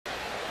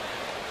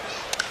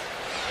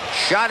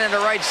shot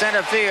into right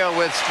center field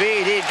with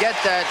speed. He'd get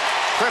that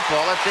triple.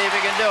 Let's see if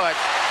he can do it.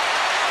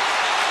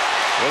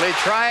 Will he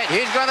try it?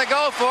 He's going to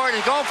go for it.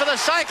 He's going for the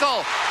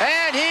cycle.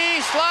 And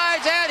he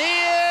slides, and he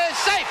is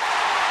safe.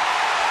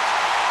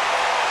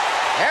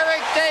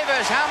 Eric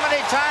Davis, how many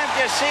times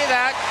do you see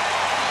that?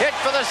 Hit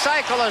for the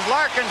cycle as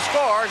Larkin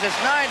scores. It's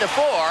 9-4.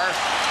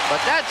 But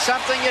that's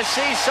something you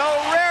see so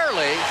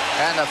rarely,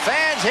 and the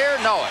fans here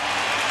know it.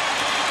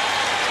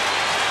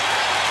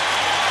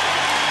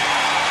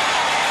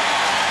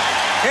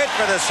 Hit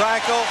for the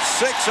cycle,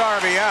 6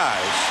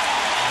 RBIs.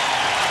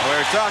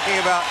 We're talking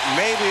about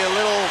maybe a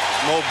little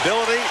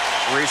mobility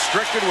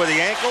restricted with the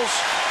ankles.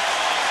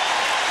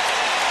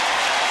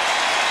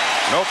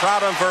 No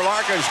problem for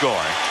Larkin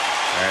scoring.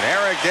 And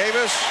Eric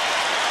Davis,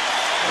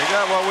 we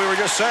got what we were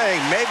just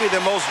saying, maybe the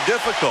most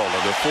difficult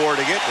of the 4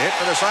 to get. Hit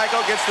for the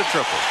cycle, gets the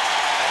triple.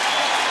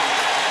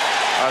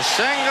 A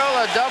single,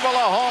 a double,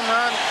 a home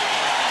run,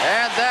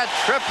 and that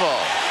triple.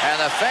 And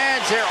the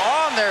fans here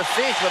on their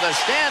feet with a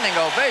standing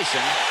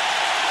ovation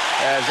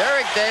as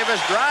Eric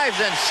Davis drives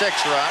in 6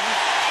 runs.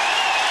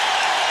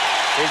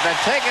 He's been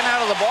taken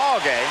out of the ball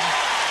game.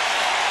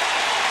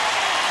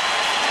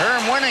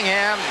 Herm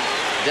Winningham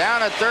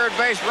down at third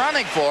base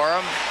running for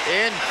him.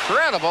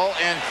 Incredible,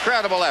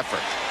 incredible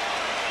effort.